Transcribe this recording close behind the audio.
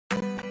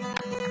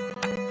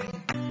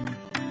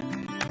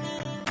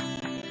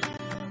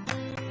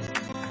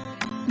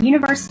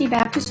University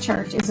Baptist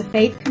Church is a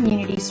faith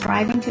community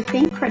striving to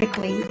think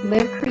critically,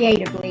 live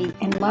creatively,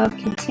 and love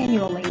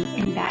continually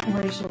in Baton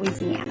Rouge,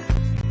 Louisiana.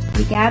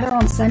 We gather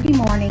on Sunday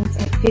mornings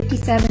at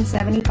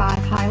 5775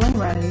 Highland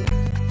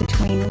Road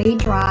between Lee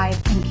Drive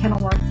and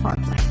Kenilworth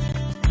Parkway.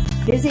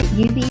 Visit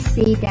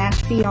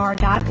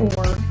ubc-br.org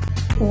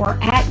or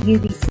at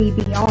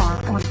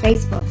UBCBR on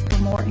Facebook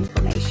for more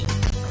information.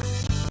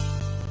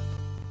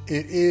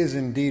 It is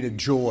indeed a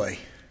joy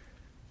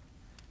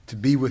to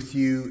be with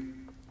you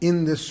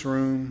in this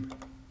room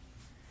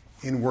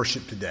in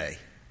worship today.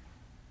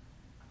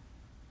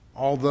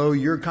 Although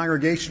your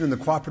congregation and the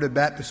Cooperative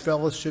Baptist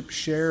Fellowship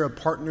share a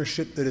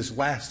partnership that has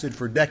lasted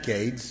for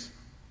decades,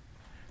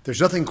 there's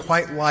nothing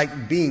quite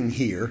like being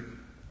here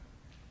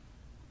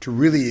to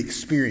really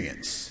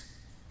experience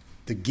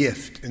the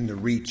gift and the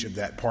reach of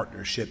that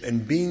partnership.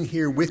 And being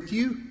here with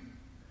you,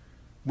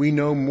 we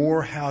know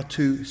more how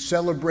to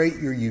celebrate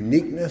your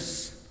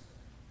uniqueness,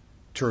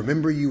 to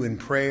remember you in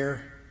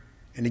prayer,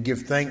 and to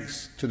give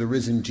thanks to the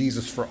risen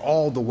Jesus for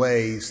all the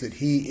ways that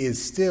he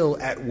is still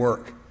at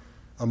work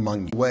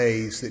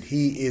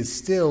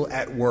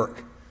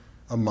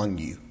among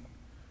you.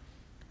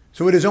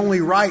 So it is only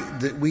right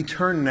that we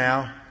turn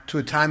now to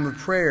a time of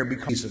prayer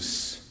because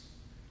Jesus,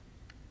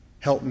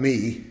 help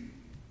me,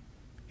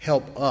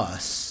 help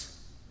us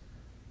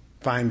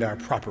find our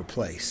proper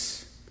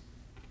place.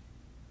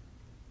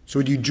 So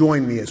would you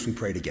join me as we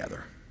pray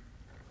together?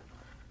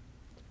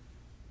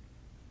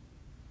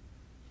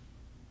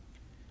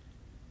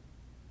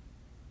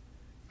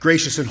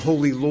 Gracious and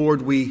holy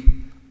Lord, we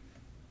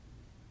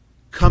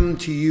come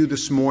to you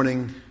this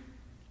morning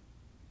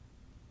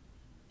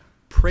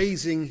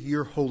praising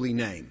your holy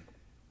name.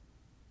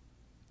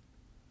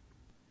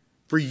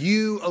 For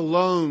you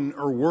alone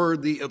are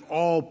worthy of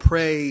all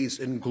praise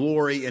and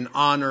glory and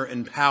honor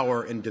and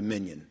power and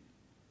dominion.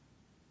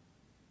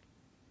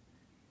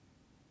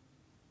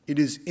 It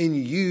is in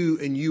you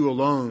and you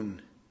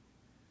alone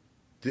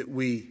that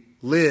we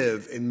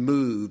live and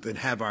move and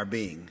have our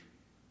being.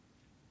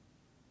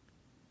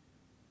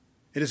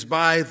 It is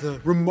by the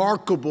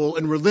remarkable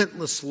and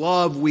relentless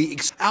love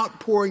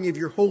outpouring of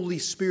your Holy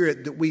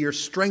Spirit that we are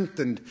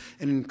strengthened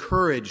and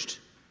encouraged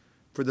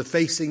for the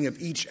facing of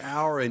each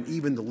hour and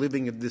even the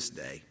living of this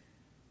day.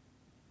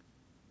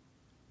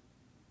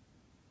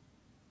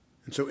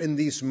 And so in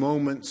these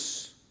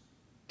moments,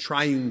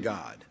 triune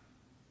God,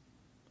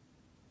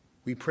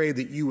 we pray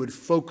that you would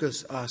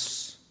focus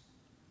us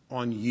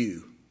on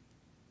you,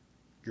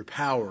 your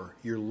power,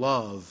 your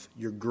love,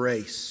 your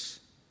grace.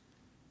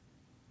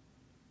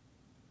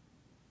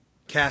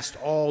 Cast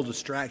all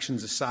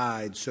distractions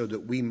aside so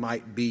that we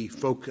might be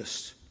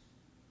focused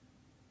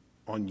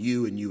on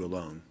you and you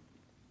alone.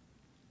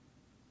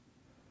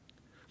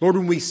 Lord,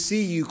 when we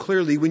see you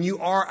clearly, when you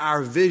are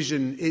our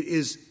vision, it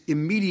is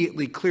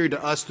immediately clear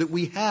to us that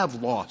we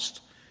have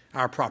lost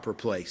our proper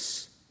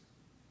place.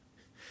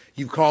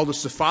 You've called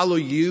us to follow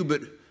you,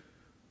 but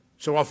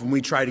so often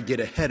we try to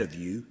get ahead of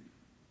you.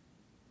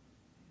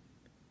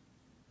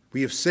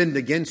 We have sinned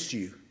against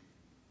you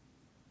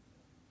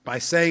by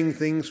saying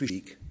things we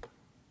speak.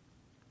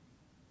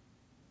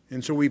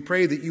 And so we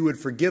pray that you would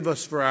forgive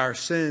us for our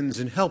sins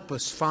and help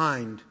us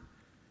find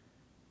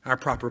our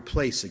proper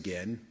place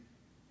again.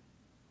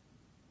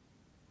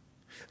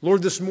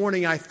 Lord, this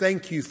morning I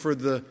thank you for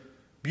the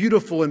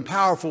beautiful and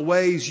powerful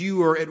ways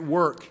you are at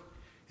work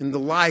in the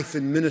life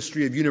and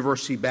ministry of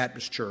University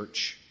Baptist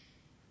Church.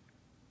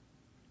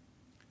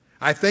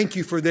 I thank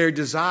you for their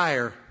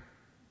desire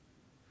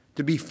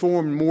to be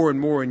formed more and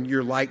more in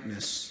your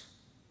likeness.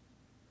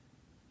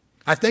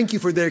 I thank you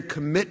for their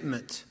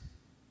commitment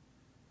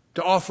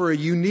to offer a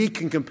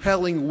unique and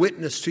compelling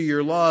witness to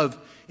your love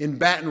in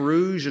Baton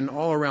Rouge and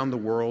all around the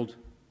world.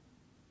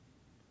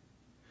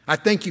 I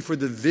thank you for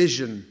the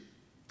vision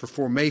for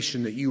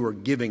formation that you are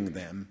giving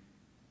them.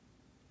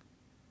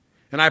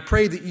 And I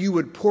pray that you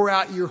would pour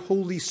out your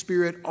Holy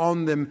Spirit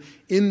on them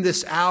in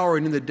this hour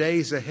and in the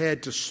days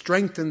ahead to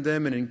strengthen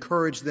them and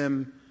encourage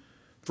them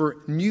for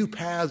new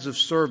paths of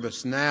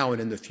service now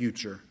and in the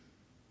future.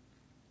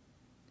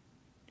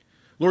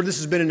 Lord, this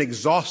has been an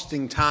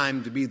exhausting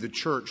time to be the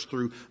church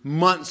through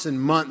months and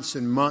months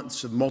and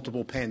months of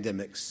multiple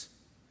pandemics.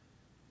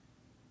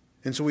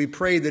 And so we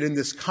pray that in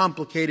this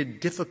complicated,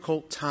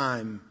 difficult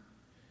time,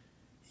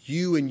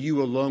 you and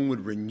you alone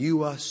would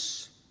renew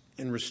us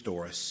and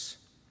restore us.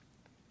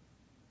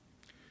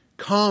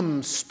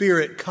 Come,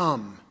 Spirit,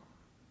 come,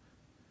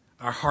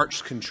 our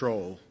heart's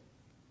control.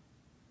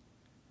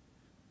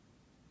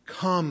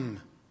 Come,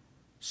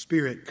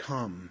 Spirit,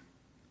 come.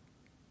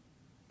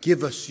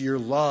 Give us your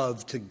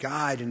love to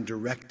guide and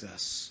direct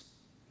us.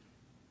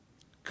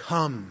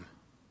 Come,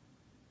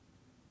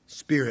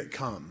 Spirit,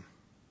 come.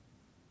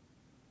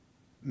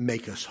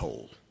 Make us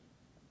whole.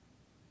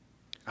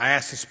 I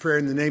ask this prayer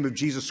in the name of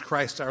Jesus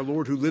Christ, our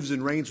Lord, who lives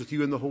and reigns with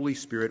you in the Holy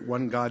Spirit,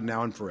 one God,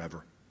 now and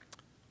forever.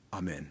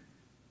 Amen.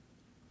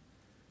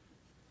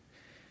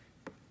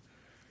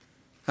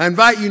 I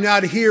invite you now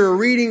to hear a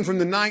reading from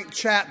the 9th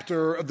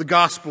chapter of the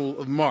Gospel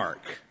of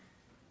Mark.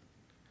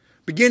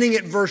 Beginning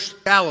at verse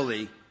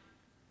Galilee,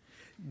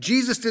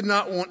 Jesus did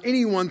not want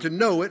anyone to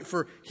know it,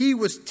 for he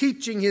was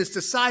teaching his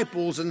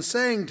disciples and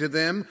saying to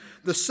them,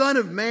 "The Son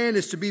of Man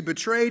is to be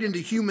betrayed into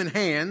human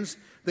hands.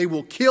 They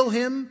will kill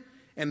him,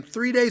 and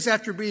 3 days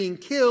after being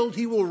killed,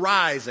 he will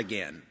rise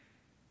again."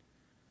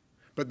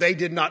 But they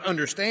did not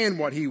understand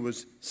what he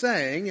was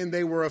saying, and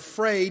they were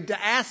afraid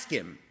to ask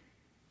him.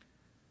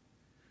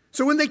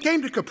 So when they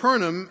came to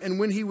Capernaum, and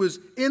when he was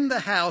in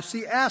the house,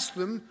 he asked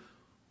them,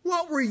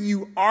 "What were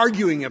you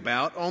arguing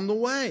about on the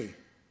way?"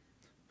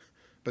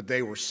 But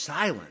they were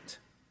silent.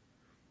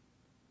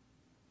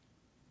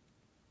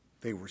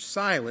 They were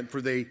silent,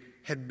 for they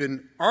had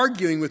been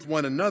arguing with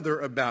one another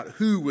about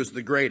who was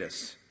the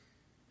greatest.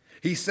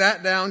 He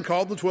sat down,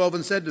 called the 12,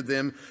 and said to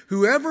them,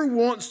 "Whoever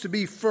wants to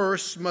be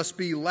first must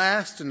be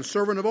last and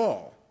servant of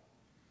all."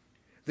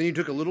 Then he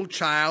took a little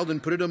child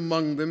and put it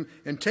among them,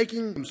 and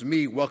taking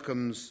me,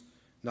 welcomes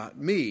not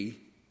me,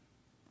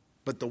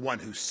 but the one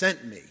who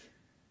sent me.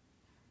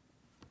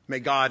 May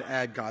God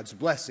add God's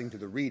blessing to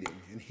the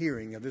reading and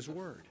hearing of his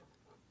word.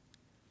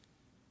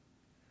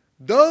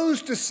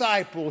 Those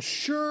disciples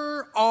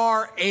sure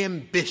are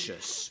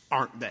ambitious,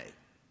 aren't they?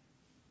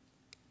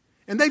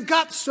 And they've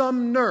got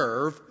some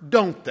nerve,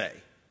 don't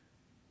they?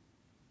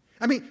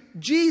 I mean,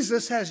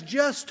 Jesus has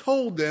just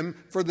told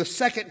them for the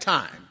second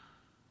time,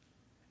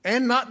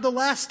 and not the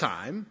last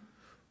time,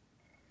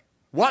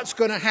 what's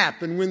going to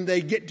happen when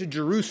they get to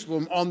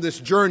Jerusalem on this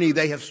journey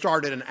they have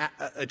started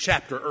a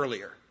chapter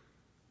earlier.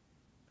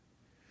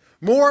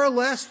 More or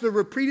less, the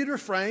repeated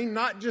refrain,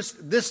 not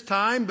just this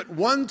time, but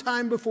one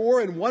time before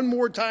and one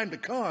more time to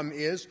come,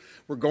 is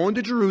we're going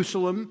to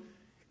Jerusalem.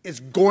 It's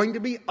going to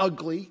be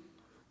ugly.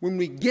 When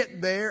we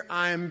get there,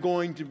 I am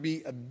going to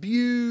be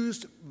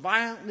abused,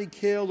 violently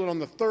killed, and on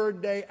the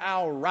third day,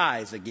 I'll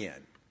rise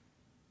again.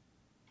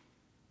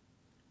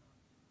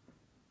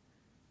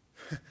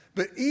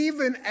 But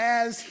even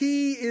as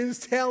he is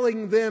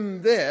telling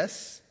them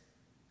this,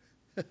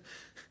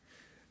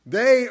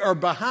 they are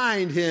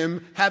behind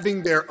him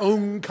having their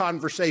own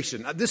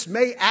conversation. This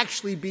may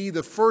actually be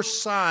the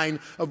first sign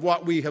of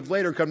what we have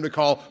later come to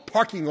call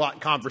parking lot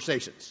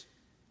conversations.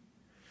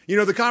 You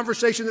know, the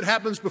conversation that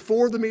happens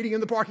before the meeting in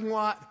the parking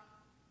lot,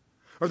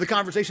 or the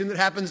conversation that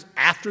happens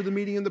after the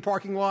meeting in the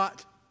parking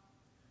lot.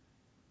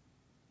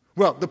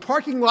 Well, the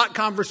parking lot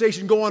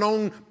conversation going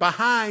on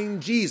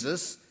behind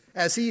Jesus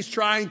as he's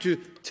trying to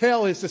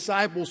tell his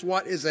disciples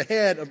what is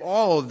ahead of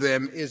all of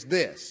them is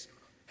this.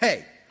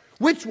 Hey,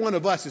 which one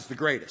of us is the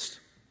greatest?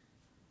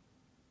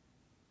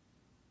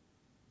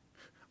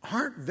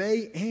 Aren't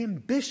they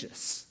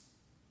ambitious?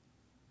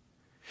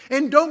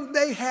 And don't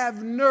they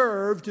have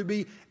nerve to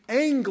be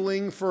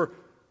angling for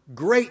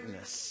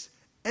greatness,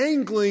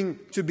 angling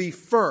to be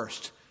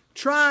first,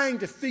 trying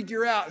to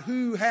figure out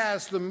who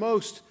has the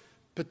most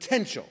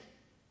potential,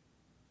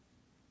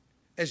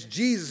 as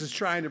Jesus is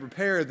trying to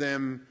prepare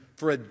them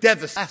for a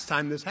devastating last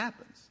time this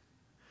happens.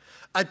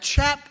 A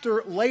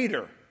chapter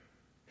later,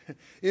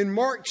 in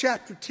Mark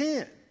chapter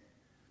 10,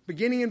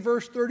 beginning in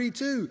verse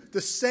 32, the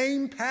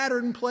same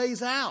pattern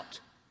plays out.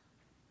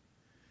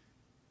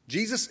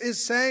 Jesus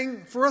is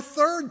saying for a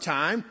third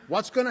time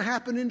what's going to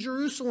happen in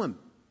Jerusalem.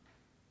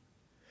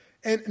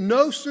 And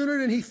no sooner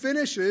than he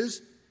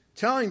finishes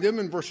telling them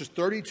in verses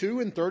 32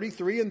 and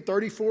 33 and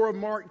 34 of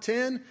Mark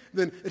 10,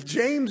 then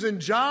James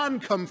and John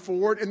come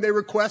forward and they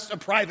request a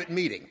private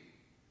meeting.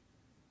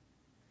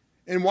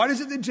 And what is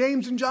it that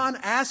James and John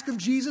ask of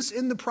Jesus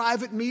in the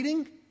private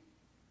meeting?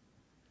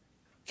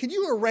 Can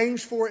you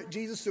arrange for it,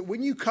 Jesus, that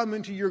when you come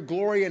into your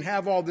glory and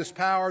have all this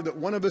power, that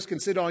one of us can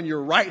sit on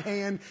your right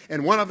hand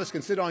and one of us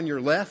can sit on your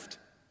left?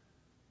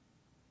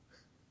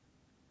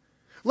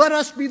 Let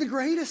us be the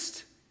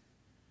greatest.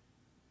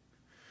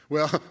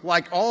 Well,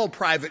 like all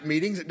private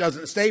meetings, it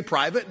doesn't stay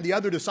private. And the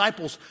other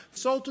disciples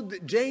consulted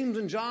that James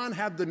and John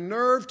have the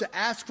nerve to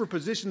ask for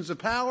positions of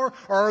power,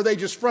 or are they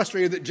just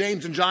frustrated that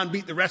James and John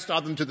beat the rest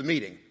of them to the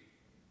meeting?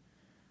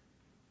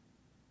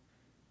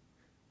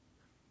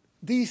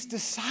 These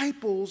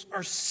disciples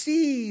are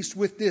seized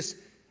with this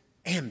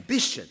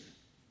ambition,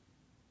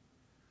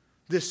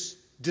 this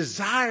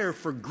desire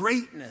for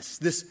greatness,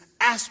 this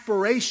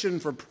aspiration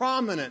for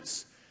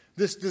prominence,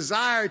 this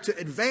desire to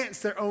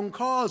advance their own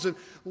cause. And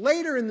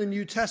later in the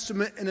New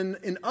Testament and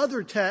in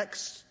other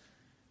texts,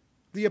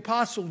 the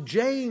Apostle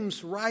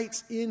James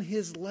writes in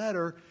his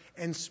letter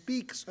and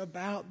speaks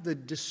about the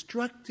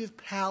destructive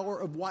power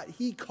of what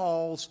he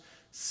calls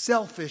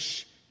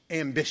selfish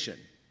ambition.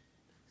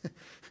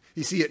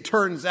 You see, it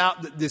turns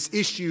out that this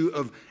issue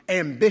of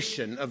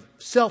ambition, of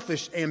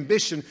selfish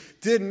ambition,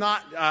 did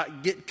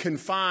not get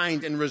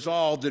confined and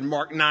resolved in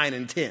Mark 9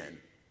 and 10.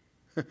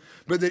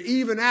 But that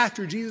even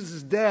after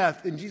Jesus'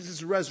 death and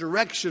Jesus'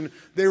 resurrection,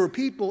 there were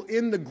people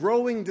in the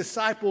growing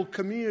disciple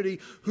community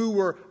who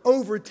were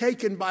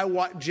overtaken by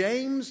what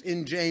James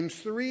in James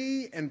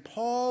 3 and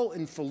Paul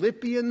in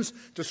Philippians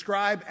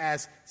describe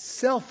as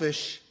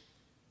selfish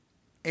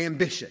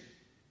ambition.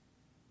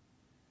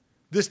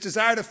 This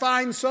desire to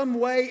find some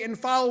way in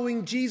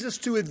following Jesus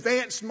to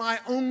advance my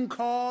own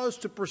cause,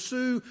 to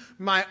pursue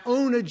my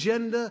own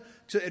agenda,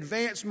 to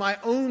advance my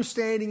own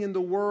standing in the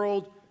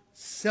world,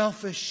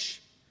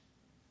 selfish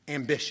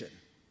ambition.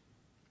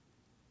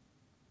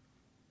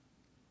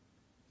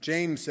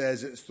 James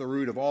says it's the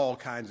root of all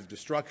kinds of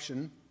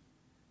destruction.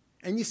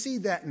 And you see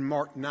that in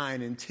Mark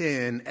 9 and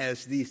 10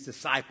 as these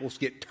disciples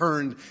get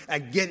turned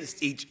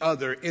against each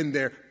other in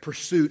their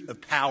pursuit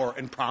of power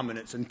and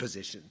prominence and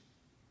position.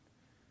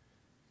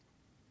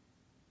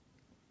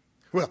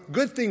 Well,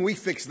 good thing we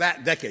fixed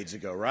that decades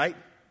ago, right?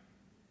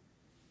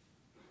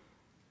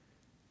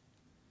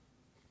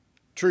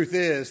 Truth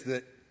is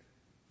that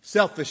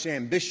selfish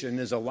ambition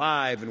is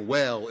alive and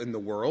well in the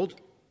world.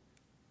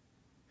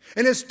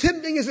 And as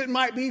tempting as it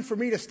might be for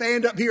me to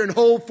stand up here and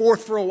hold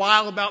forth for a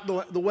while about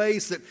the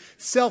ways that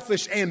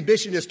selfish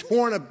ambition has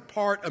torn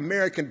apart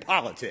American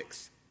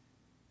politics,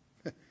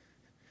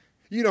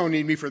 you don't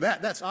need me for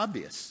that. That's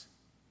obvious.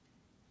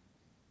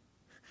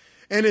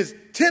 And as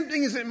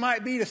tempting as it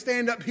might be to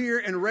stand up here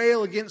and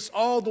rail against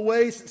all the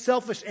ways that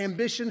selfish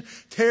ambition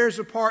tears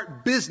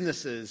apart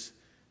businesses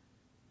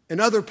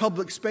and other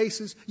public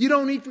spaces, you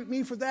don't need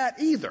me for that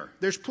either.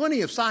 There's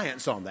plenty of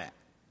science on that.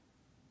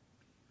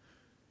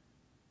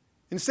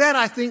 Instead,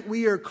 I think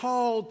we are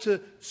called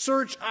to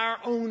search our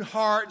own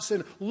hearts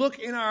and look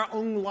in our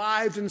own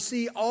lives and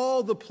see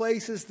all the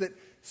places that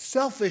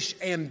selfish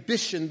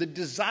ambition, the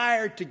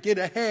desire to get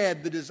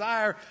ahead, the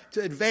desire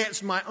to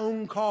advance my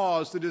own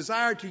cause, the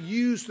desire to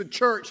use the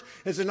church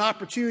as an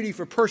opportunity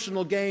for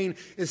personal gain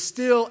is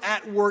still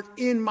at work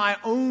in my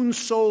own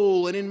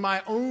soul and in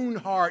my own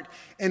heart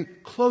and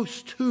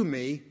close to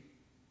me.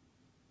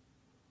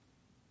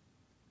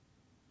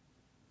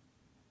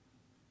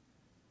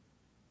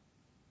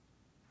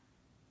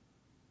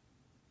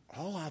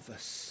 All of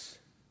us,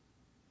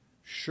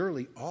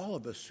 surely all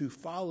of us who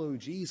follow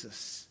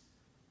Jesus,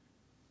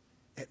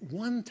 at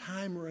one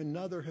time or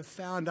another have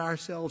found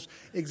ourselves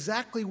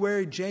exactly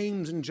where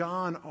James and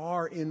John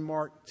are in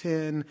Mark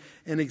 10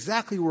 and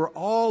exactly where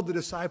all the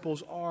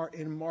disciples are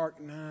in Mark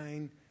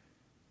 9,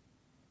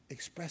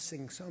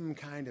 expressing some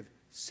kind of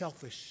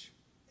selfish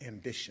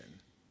ambition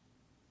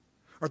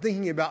or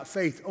thinking about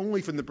faith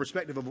only from the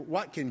perspective of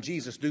what can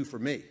Jesus do for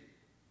me.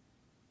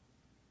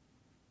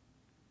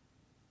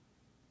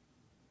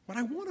 What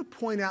I want to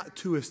point out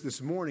to us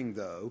this morning,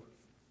 though,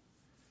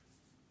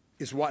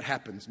 is what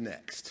happens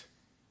next.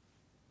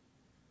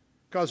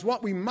 Because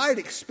what we might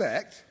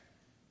expect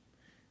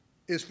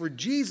is for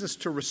Jesus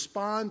to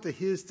respond to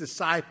his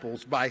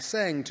disciples by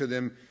saying to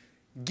them,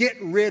 get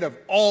rid of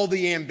all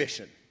the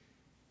ambition.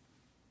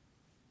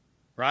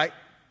 Right?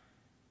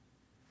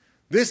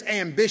 This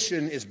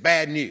ambition is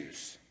bad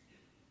news.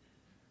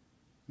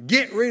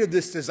 Get rid of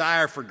this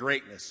desire for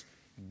greatness.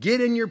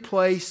 Get in your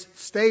place,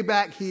 stay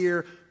back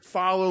here,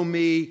 follow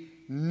me,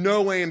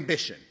 no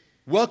ambition.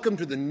 Welcome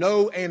to the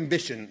no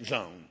ambition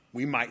zone,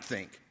 we might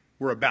think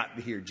we're about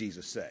to hear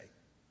Jesus say.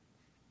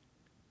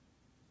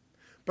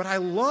 But I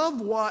love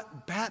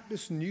what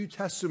Baptist New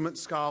Testament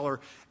scholar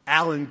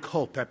Alan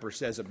Culpepper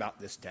says about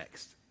this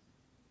text.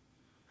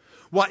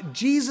 What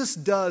Jesus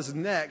does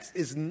next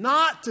is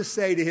not to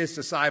say to his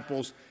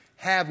disciples,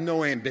 have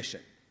no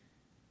ambition.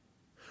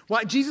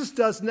 What Jesus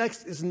does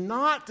next is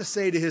not to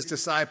say to his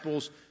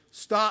disciples,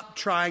 stop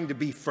trying to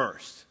be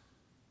first.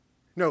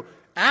 No,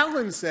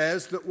 Alan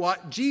says that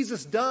what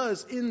Jesus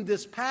does in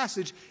this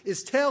passage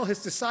is tell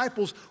his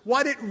disciples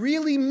what it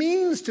really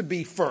means to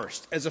be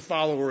first as a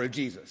follower of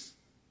Jesus.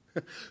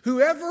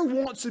 Whoever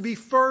wants to be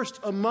first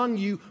among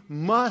you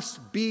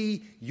must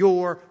be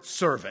your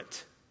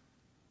servant.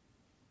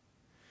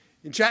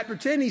 In chapter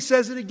 10, he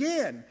says it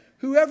again.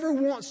 Whoever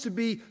wants to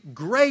be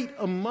great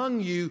among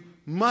you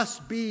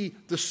must be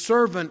the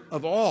servant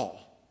of all.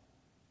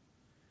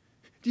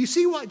 Do you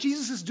see what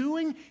Jesus is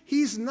doing?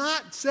 He's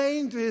not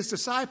saying to his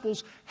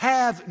disciples,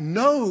 have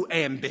no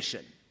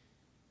ambition.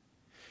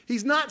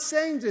 He's not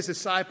saying to his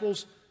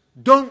disciples,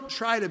 don't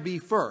try to be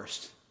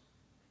first.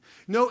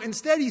 No,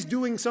 instead he's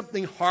doing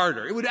something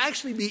harder. It would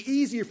actually be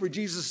easier for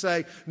Jesus to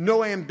say,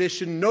 no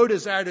ambition, no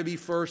desire to be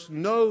first,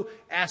 no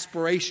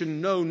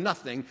aspiration, no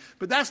nothing.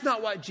 But that's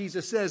not what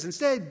Jesus says.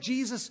 Instead,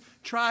 Jesus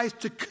tries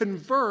to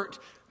convert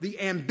the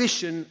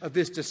ambition of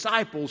his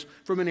disciples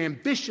from an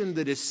ambition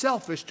that is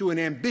selfish to an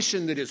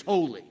ambition that is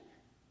holy.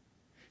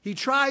 He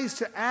tries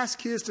to ask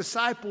his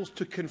disciples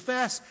to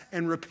confess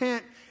and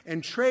repent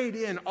and trade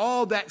in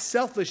all that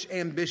selfish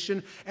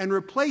ambition and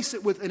replace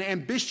it with an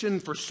ambition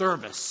for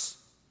service,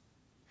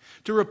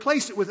 to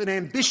replace it with an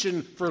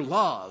ambition for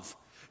love,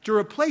 to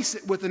replace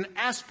it with an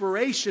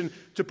aspiration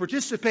to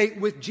participate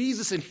with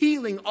Jesus in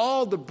healing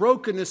all the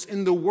brokenness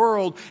in the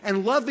world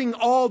and loving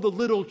all the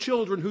little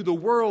children who the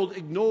world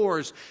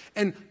ignores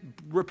and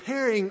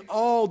repairing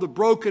all the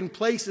broken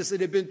places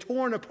that have been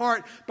torn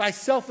apart by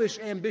selfish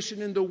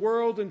ambition in the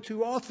world and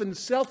too often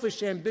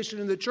selfish ambition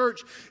in the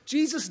church.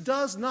 Jesus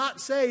does not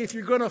say, if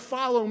you're going to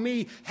follow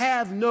me,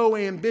 have no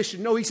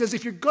ambition. No, he says,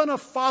 if you're going to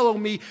follow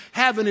me,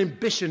 have an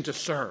ambition to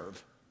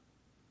serve.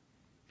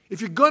 If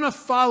you're going to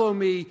follow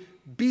me,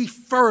 be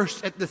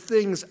first at the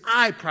things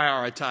I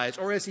prioritize.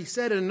 Or as he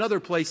said in another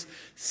place,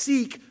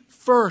 seek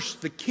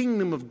first the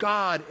kingdom of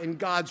God and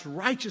God's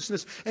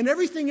righteousness, and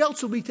everything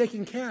else will be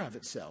taken care of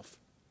itself.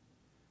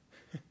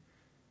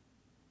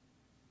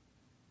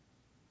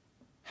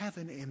 have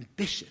an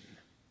ambition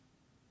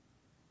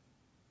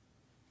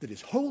that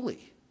is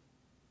holy.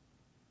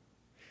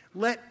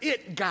 Let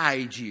it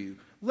guide you.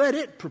 Let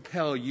it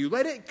propel you.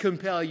 Let it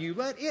compel you.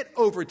 Let it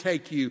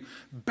overtake you.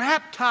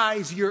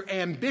 Baptize your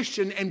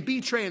ambition and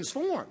be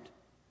transformed.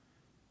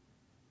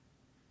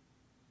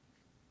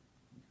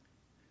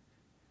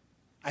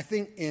 I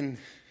think in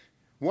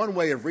one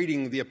way of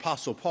reading the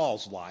Apostle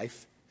Paul's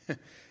life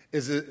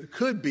is it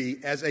could be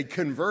as a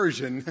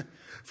conversion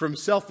from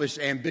selfish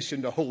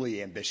ambition to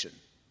holy ambition.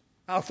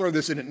 I'll throw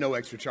this in at no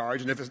extra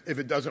charge, and if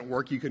it doesn't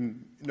work, you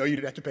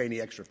don't have to pay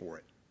any extra for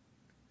it.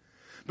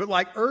 But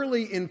like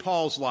early in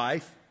Paul's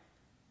life,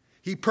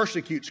 he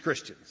persecutes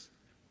Christians.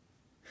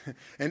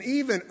 And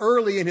even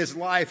early in his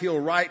life, he'll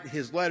write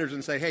his letters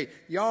and say, hey,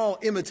 y'all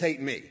imitate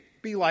me.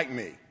 Be like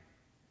me.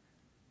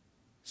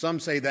 Some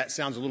say that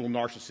sounds a little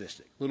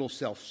narcissistic, a little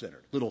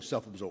self-centered, a little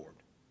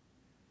self-absorbed.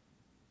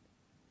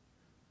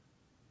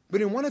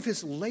 But in one of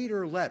his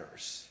later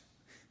letters,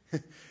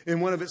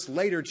 in one of its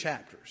later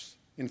chapters,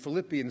 in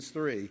Philippians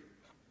 3,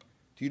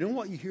 do you know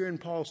what you hear in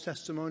Paul's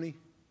testimony?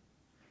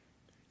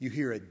 You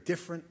hear a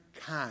different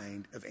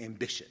kind of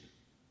ambition.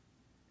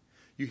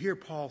 You hear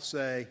Paul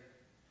say,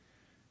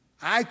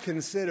 I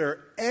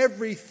consider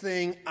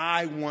everything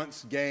I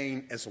once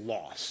gained as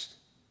lost.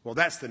 Well,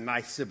 that's the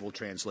nice civil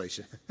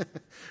translation.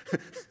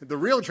 The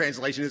real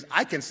translation is,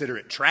 I consider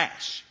it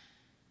trash.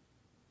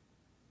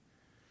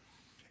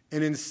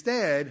 And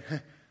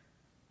instead,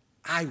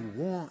 I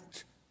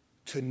want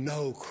to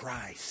know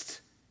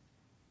Christ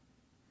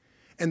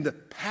and the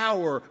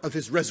power of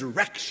his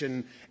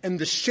resurrection and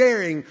the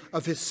sharing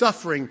of his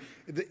suffering.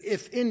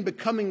 If in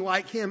becoming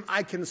like him,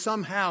 I can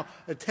somehow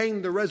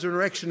attain the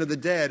resurrection of the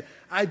dead.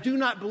 I do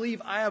not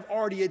believe I have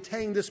already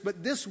attained this,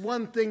 but this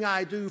one thing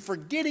I do,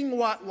 forgetting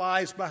what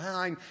lies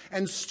behind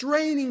and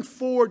straining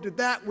forward to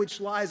that which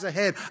lies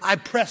ahead, I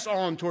press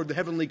on toward the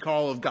heavenly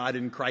call of God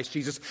in Christ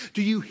Jesus.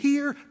 Do you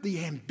hear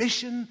the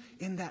ambition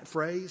in that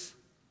phrase?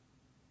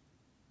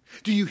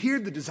 Do you hear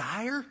the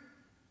desire?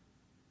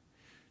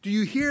 Do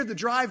you hear the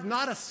drive,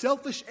 not a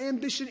selfish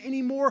ambition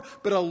anymore,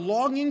 but a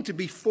longing to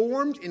be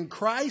formed in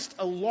Christ,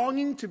 a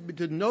longing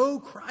to know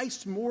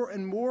Christ more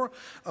and more,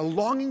 a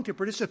longing to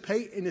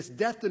participate in his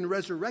death and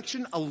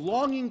resurrection, a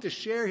longing to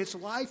share his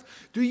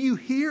life? Do you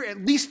hear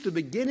at least the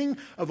beginning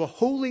of a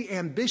holy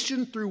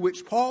ambition through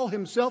which Paul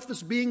himself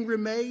is being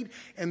remade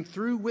and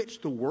through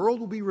which the world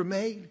will be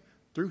remade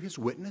through his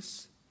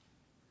witness?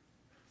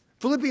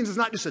 Philippians is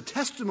not just a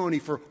testimony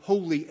for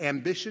holy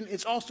ambition,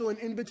 it's also an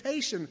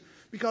invitation.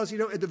 Because,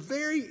 at the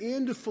very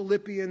end of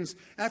Philippians,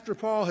 after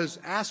Paul has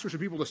asked for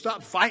people to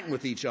stop fighting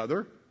with each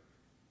other,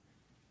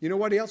 you know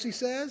what else he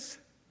says?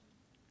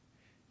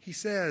 He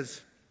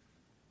says,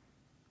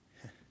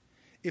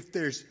 if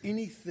there's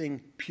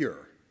anything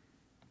pure,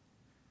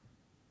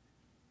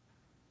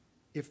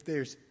 if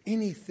there's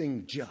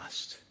anything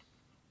just,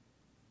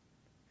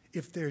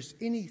 if there's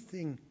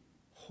anything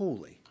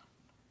holy,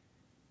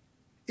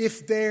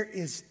 if there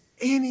is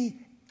any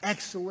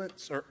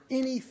excellence or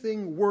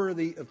anything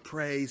worthy of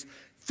praise,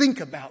 think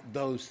about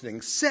those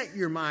things. Set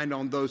your mind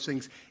on those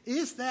things.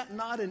 Is that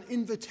not an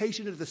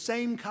invitation to the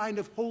same kind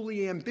of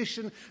holy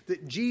ambition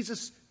that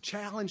Jesus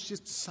challenged his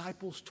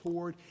disciples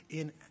toward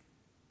in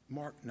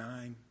Mark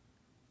 9?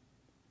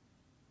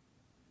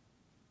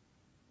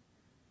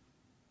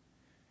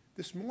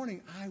 This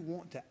morning, I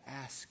want to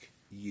ask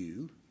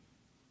you,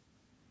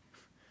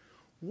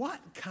 what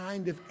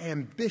kind of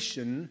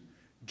ambition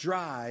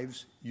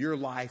drives your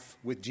life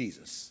with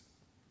Jesus?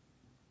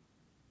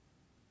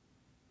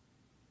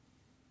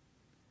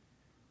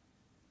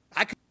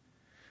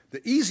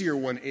 The easier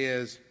one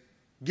is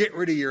get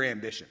rid of your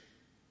ambition.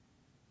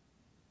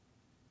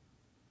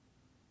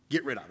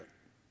 Get rid of it.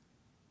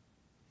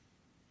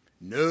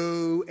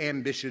 No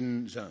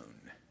ambition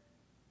zone.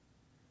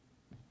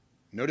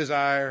 No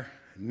desire,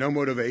 no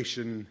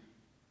motivation.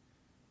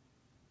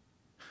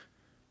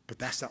 But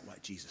that's not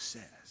what Jesus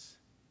says.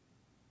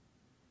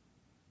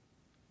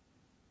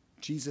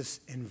 Jesus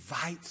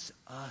invites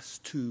us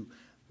to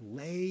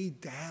lay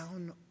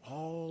down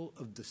all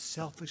of the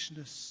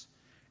selfishness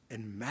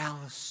and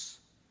malice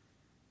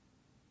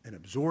and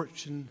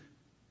absorption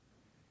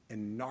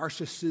and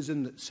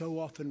narcissism that so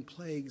often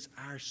plagues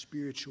our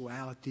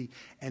spirituality,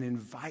 and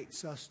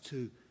invites us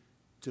to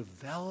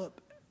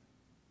develop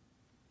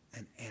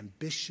an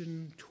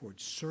ambition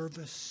towards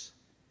service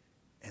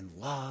and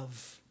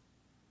love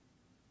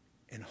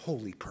and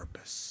holy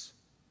purpose.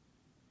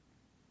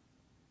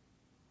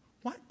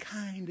 What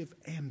kind of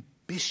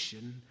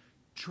ambition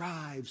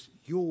drives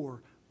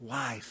your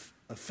life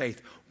of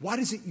faith? What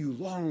is it you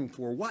long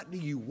for? What do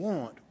you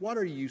want? What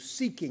are you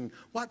seeking?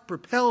 What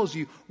propels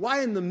you?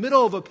 Why in the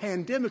middle of a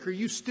pandemic are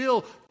you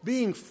still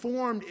being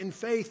formed in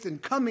faith and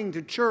coming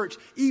to church,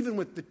 even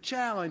with the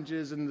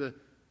challenges and the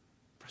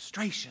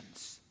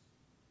frustrations?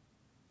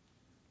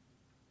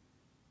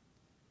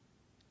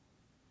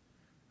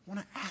 I want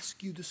to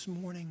ask you this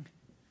morning,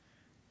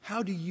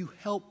 how do you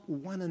help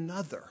one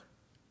another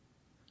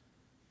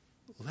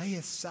lay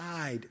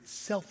aside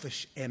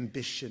selfish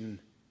ambition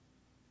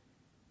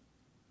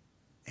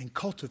and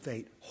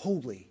cultivate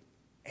holy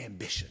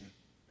ambition?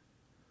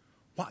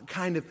 What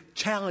kind of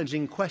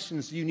challenging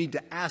questions do you need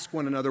to ask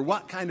one another?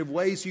 What kind of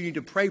ways do you need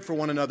to pray for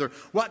one another?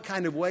 What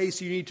kind of ways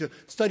do you need to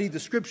study the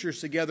Scriptures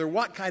together?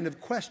 What kind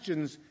of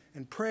questions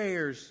and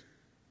prayers?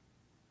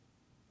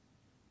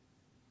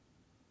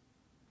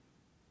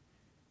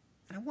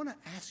 And I want to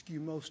ask you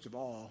most of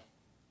all,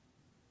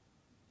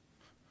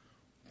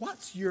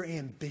 what's your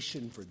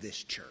ambition for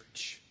this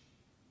church?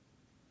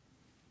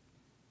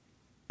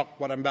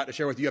 What I'm about to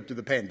share with you up to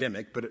the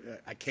pandemic, but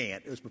I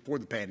can't. It was before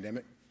the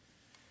pandemic.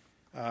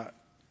 I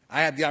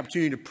had the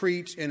opportunity to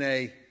preach in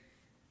a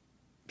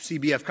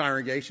CBF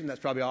congregation. That's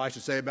probably all I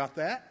should say about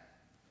that.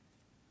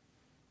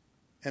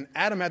 And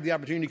Adam had the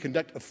opportunity to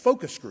conduct a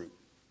focus group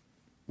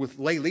with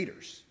lay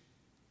leaders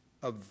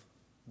of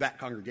that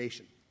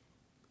congregation.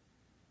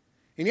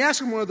 And he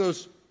asked him one of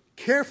those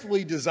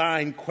carefully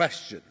designed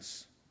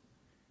questions,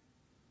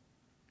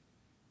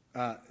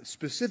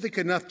 specific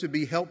enough to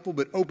be helpful,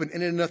 but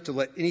open-ended enough to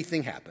let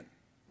anything happen.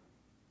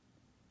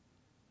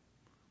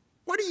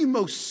 What do you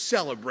most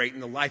celebrate in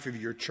the life of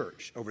your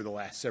church over the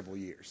last several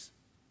years?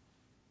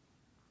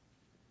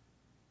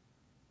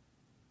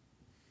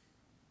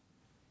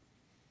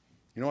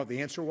 You know what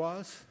the answer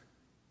was?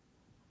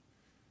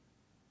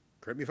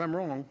 Correct me if I'm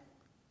wrong.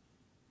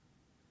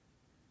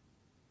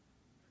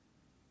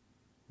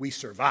 We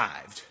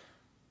survived.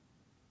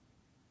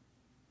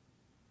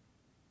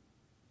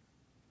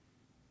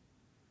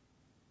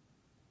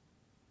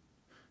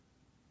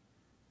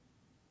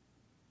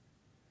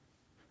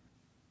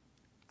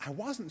 I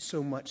wasn't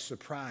so much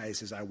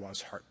surprised as I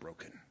was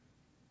heartbroken.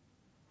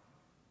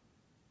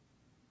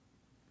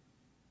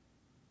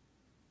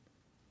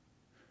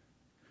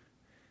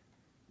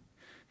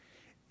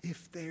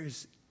 If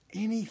there's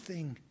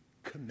anything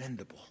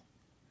commendable,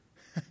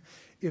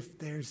 if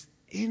there's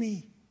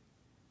any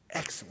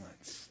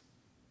excellence,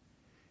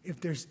 if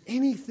there's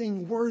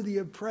anything worthy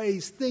of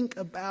praise, think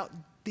about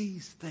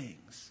these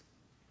things.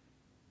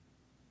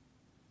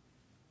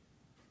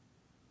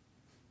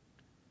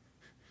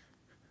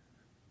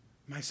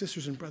 My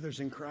sisters and brothers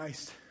in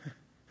Christ,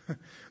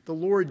 the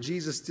Lord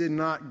Jesus did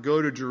not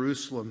go to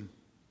Jerusalem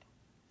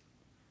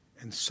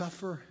and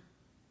suffer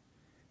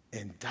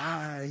and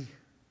die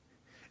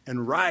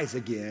and rise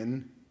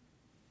again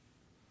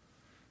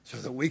so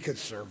that we could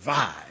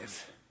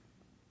survive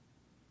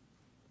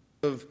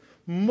of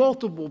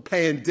multiple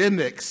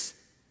pandemics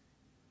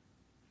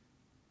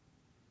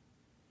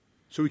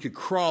so we could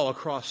crawl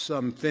across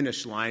some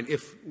finish line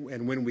if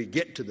and when we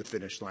get to the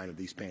finish line of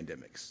these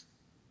pandemics.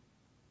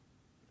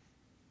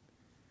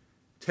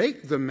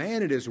 Take the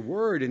man at his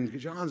word in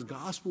John's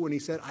gospel when he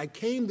said, I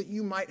came that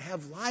you might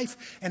have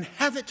life and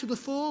have it to the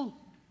full.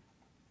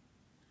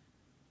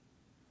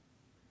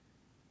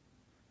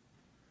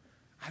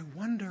 I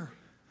wonder,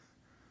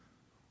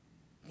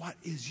 what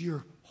is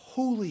your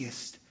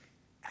holiest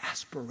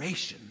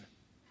aspiration,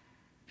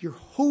 your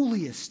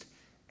holiest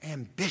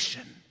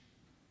ambition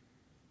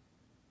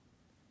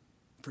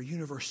for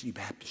University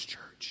Baptist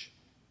Church?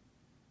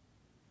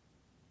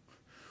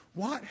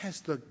 What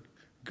has the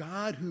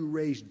God who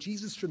raised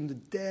Jesus from the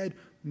dead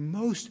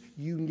most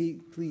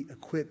uniquely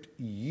equipped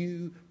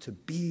you to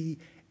be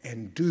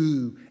and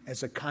do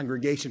as a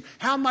congregation?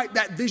 How might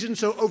that vision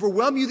so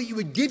overwhelm you that you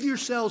would give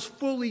yourselves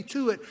fully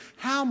to it?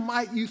 How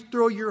might you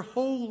throw your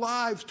whole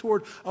lives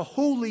toward a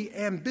holy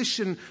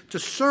ambition to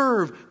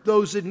serve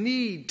those in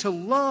need, to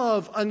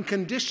love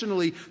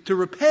unconditionally, to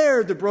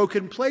repair the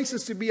broken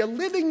places, to be a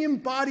living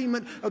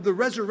embodiment of the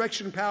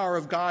resurrection power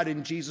of God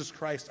in Jesus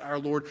Christ our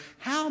Lord?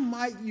 How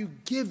might you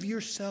give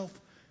yourself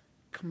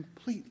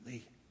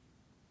completely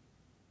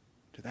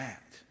to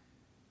that?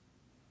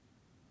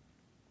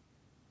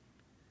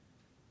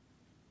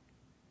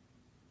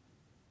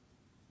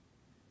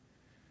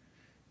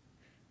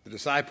 The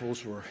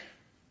disciples were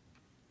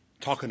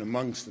talking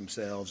amongst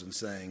themselves and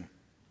saying,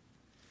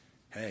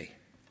 hey,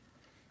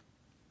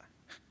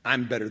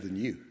 I'm better than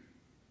you.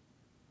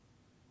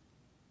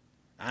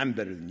 I'm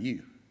better than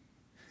you.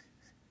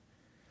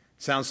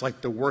 Sounds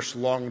like the worst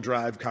long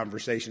drive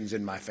conversations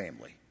in my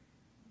family.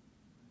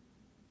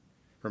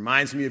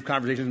 Reminds me of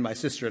conversations my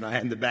sister and I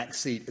had in the back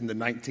seat in the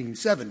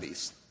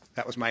 1970s.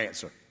 That was my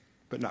answer,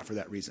 but not for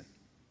that reason.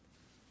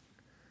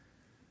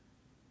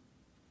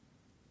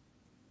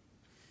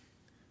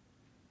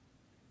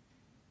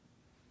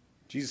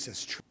 Jesus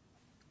says,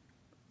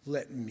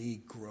 let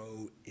me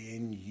grow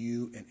in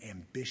you an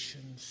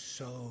ambition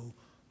so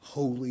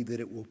holy that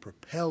it will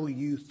propel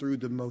you through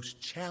the most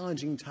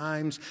challenging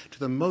times to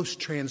the most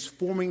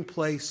transforming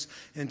place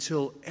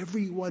until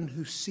everyone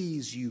who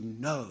sees you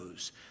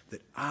knows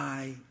that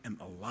I am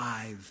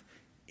alive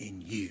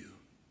in you.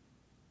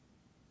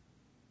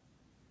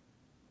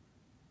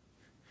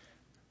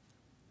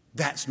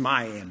 That's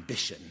my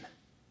ambition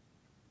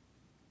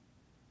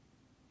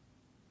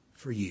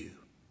for you.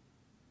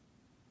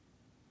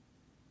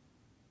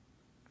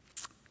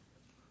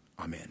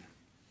 Amen.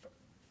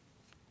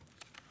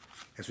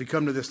 As we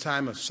come to this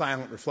time of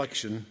silent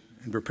reflection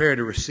and prepare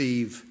to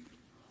receive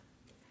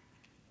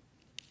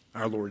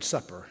our Lord's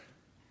Supper,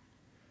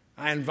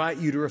 I invite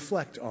you to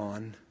reflect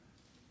on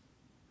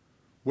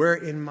where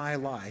in my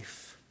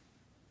life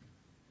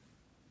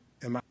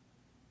am I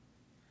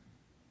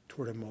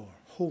toward a more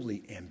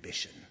holy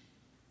ambition?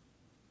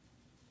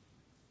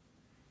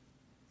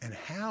 And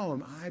how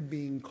am I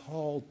being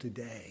called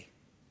today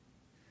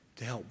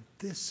to help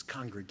this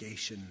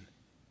congregation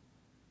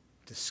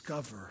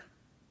discover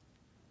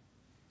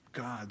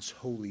God's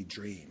holy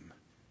dream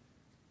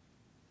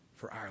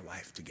for our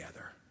life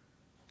together?